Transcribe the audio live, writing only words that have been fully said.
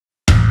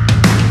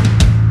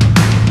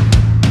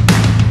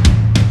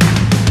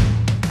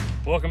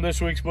Welcome to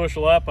this week's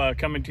Bushel Up,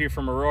 coming to you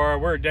from Aurora.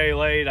 We're a day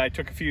late. I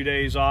took a few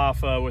days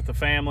off with the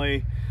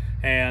family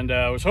and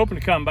was hoping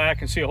to come back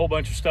and see a whole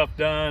bunch of stuff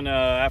done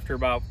after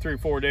about 3 or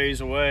 4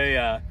 days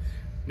away.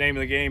 Name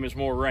of the game is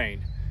more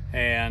rain,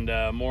 and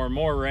more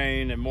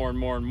rain and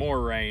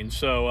more rain.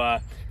 So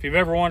if you've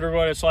ever wondered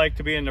what it's like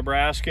to be in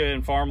Nebraska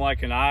and farm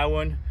like an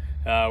Iowan,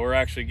 we're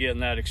actually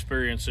getting that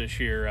experience this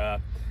year.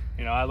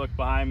 You know, I look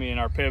behind me in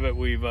our pivot,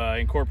 we've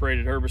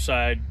incorporated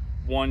herbicide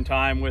one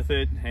time with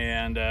it,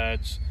 and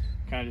it's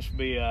kind of just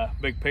be a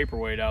big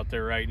paperweight out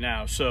there right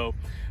now. So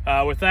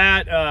with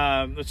that,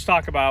 let's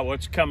talk about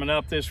what's coming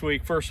up this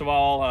week. First of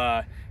all,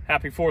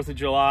 happy 4th of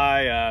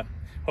July.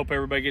 Hope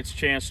everybody gets a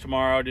chance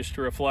tomorrow just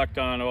to reflect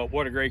on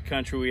what a great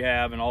country we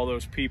have and all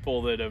those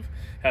people that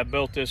have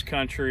built this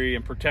country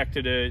and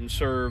protected it and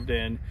served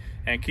and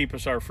keep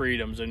us our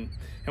freedoms. And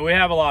we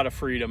have a lot of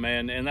freedom,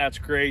 and that's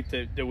great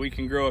that we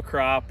can grow a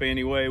crop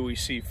any way we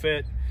see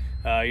fit.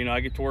 You know, I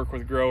get to work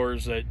with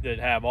growers that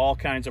have all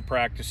kinds of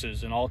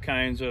practices and all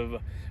kinds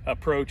of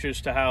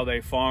approaches to how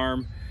they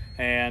farm,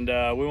 and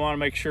we want to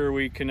make sure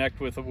we connect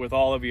with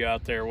all of you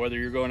out there, whether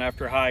you're going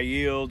after high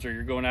yields or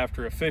you're going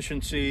after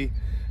efficiency.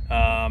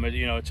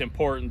 You know, it's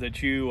important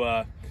that you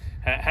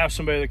have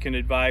somebody that can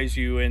advise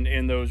you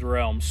in those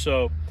realms.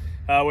 So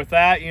with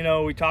that, you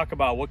know, we talk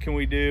about what can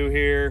we do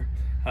here.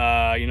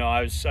 You know,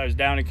 I was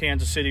down in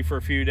Kansas City for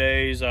a few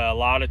days. A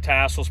lot of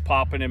tassels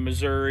popping in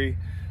Missouri.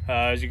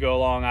 As you go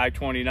along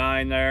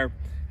I-29 there,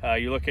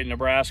 you look at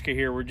Nebraska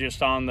here, we're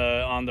just on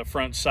the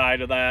front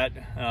side of that.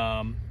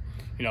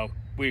 You know,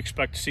 we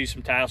expect to see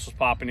some tassels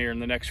popping here in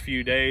the next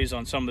few days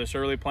on some of this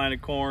early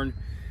planted corn.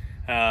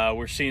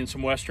 We're seeing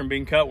some western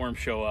bean cutworm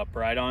show up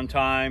right on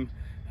time.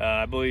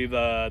 I believe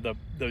the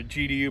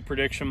GDU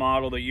prediction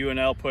model that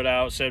UNL put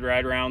out said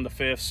right around the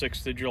 5th,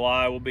 6th of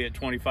July we'll be at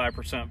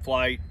 25%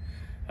 flight,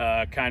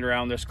 kind of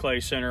around this Clay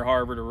Center,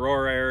 Harvard,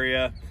 Aurora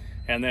area.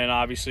 And then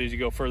obviously as you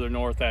go further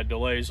north, that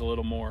delays a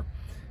little more.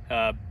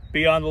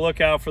 Be on the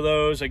lookout for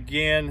those.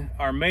 Again,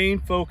 our main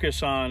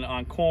focus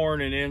on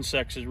corn and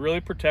insects is really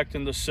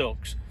protecting the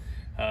silks.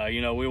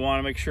 You know, we want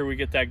to make sure we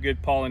get that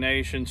good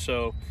pollination.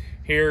 So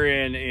here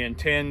in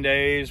 10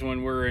 days,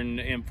 when we're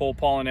in full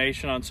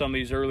pollination on some of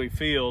these early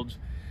fields,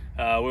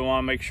 we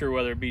want to make sure,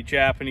 whether it be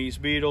Japanese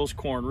beetles,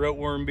 corn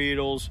rootworm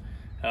beetles,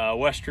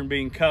 western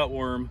bean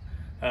cutworm,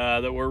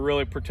 that we're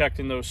really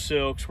protecting those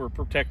silks. We're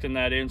protecting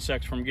that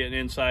insects from getting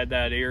inside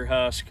that ear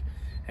husk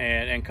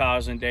and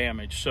causing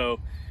damage. So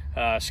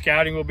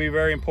scouting will be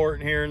very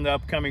important here in the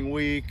upcoming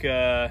week,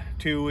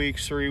 2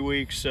 weeks, 3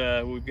 weeks.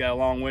 We've got a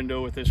long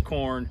window with this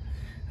corn,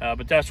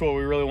 but that's what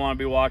we really want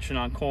to be watching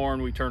on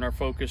corn. We turn our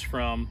focus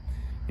from,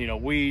 you know,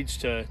 weeds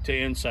to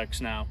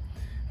insects now.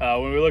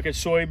 When we look at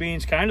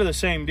soybeans, kind of the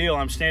same deal.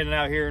 I'm standing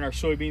out here in our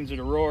soybeans at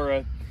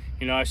Aurora.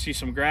 You know, I see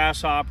some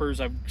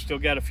grasshoppers. I've still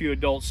got a few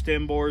adult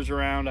stem borers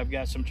around. I've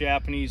got some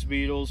Japanese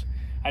beetles.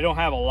 I don't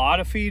have a lot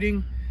of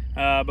feeding,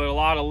 but a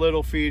lot of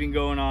little feeding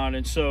going on.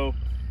 And so,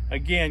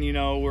 again, you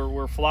know,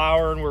 we're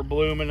flowering, we're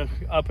blooming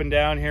up and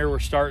down here. We're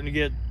starting to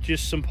get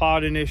just some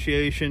pod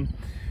initiation.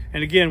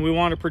 And again, we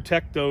want to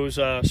protect those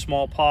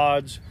small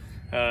pods.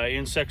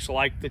 Insects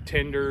like the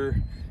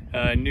tender,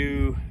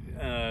 new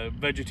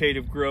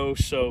vegetative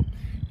growth. So,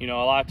 you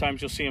know, a lot of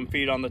times you'll see them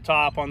feed on the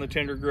top on the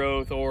tender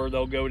growth, or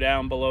they'll go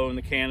down below in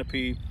the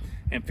canopy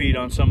and feed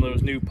on some of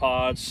those new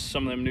pods,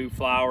 some of them new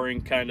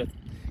flowering kind of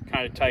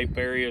type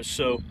areas.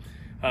 So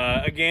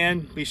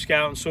again, be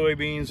scouting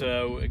soybeans.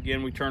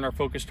 Again, we turn our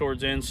focus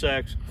towards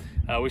insects.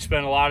 We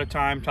spent a lot of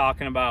time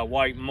talking about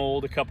white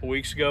mold a couple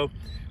weeks ago.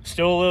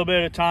 Still a little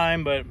bit of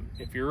time, but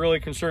if you're really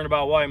concerned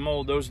about white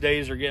mold, those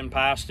days are getting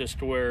past us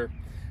to where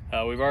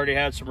we've already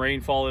had some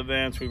rainfall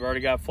events. We've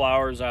already got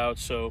flowers out.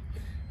 So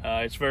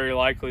it's very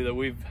likely that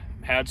we've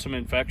had some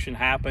infection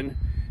happen,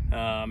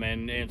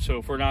 and so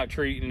if we're not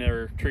treating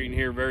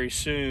here very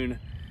soon,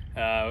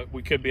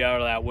 we could be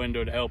out of that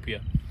window to help you.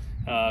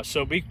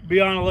 So be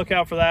on the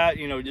lookout for that.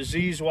 You know,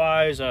 disease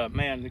wise,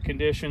 man, the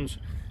conditions,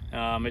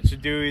 it's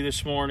dewy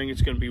this morning.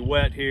 It's going to be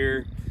wet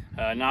here,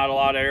 not a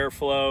lot of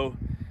airflow.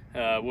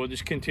 We'll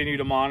just continue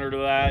to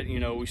monitor that. You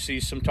know, we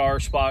see some tar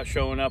spots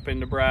showing up in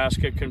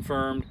Nebraska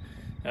confirmed.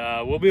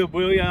 We'll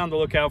be on the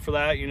lookout for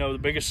that. You know, the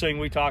biggest thing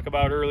we talk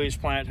about early is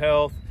plant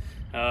health.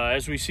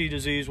 As we see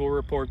disease, we'll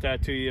report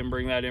that to you and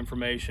bring that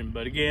information.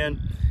 But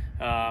again,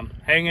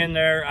 hang in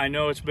there. I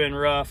know it's been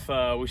rough.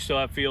 We still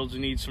have fields that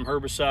need some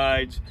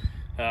herbicides.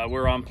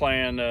 We're on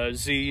plan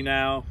Z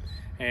now,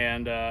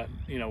 and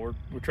you know,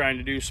 we're trying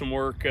to do some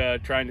work,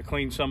 trying to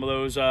clean some of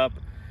those up.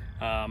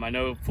 I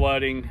know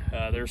flooding,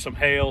 there's some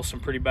hail,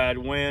 some pretty bad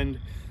wind.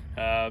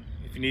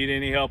 If you need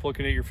any help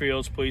looking at your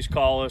fields, please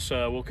call us.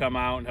 We'll come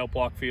out and help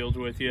walk fields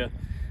with you.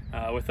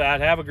 With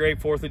that, have a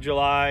great 4th of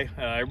July.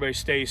 Everybody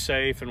stay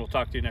safe, and we'll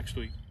talk to you next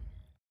week.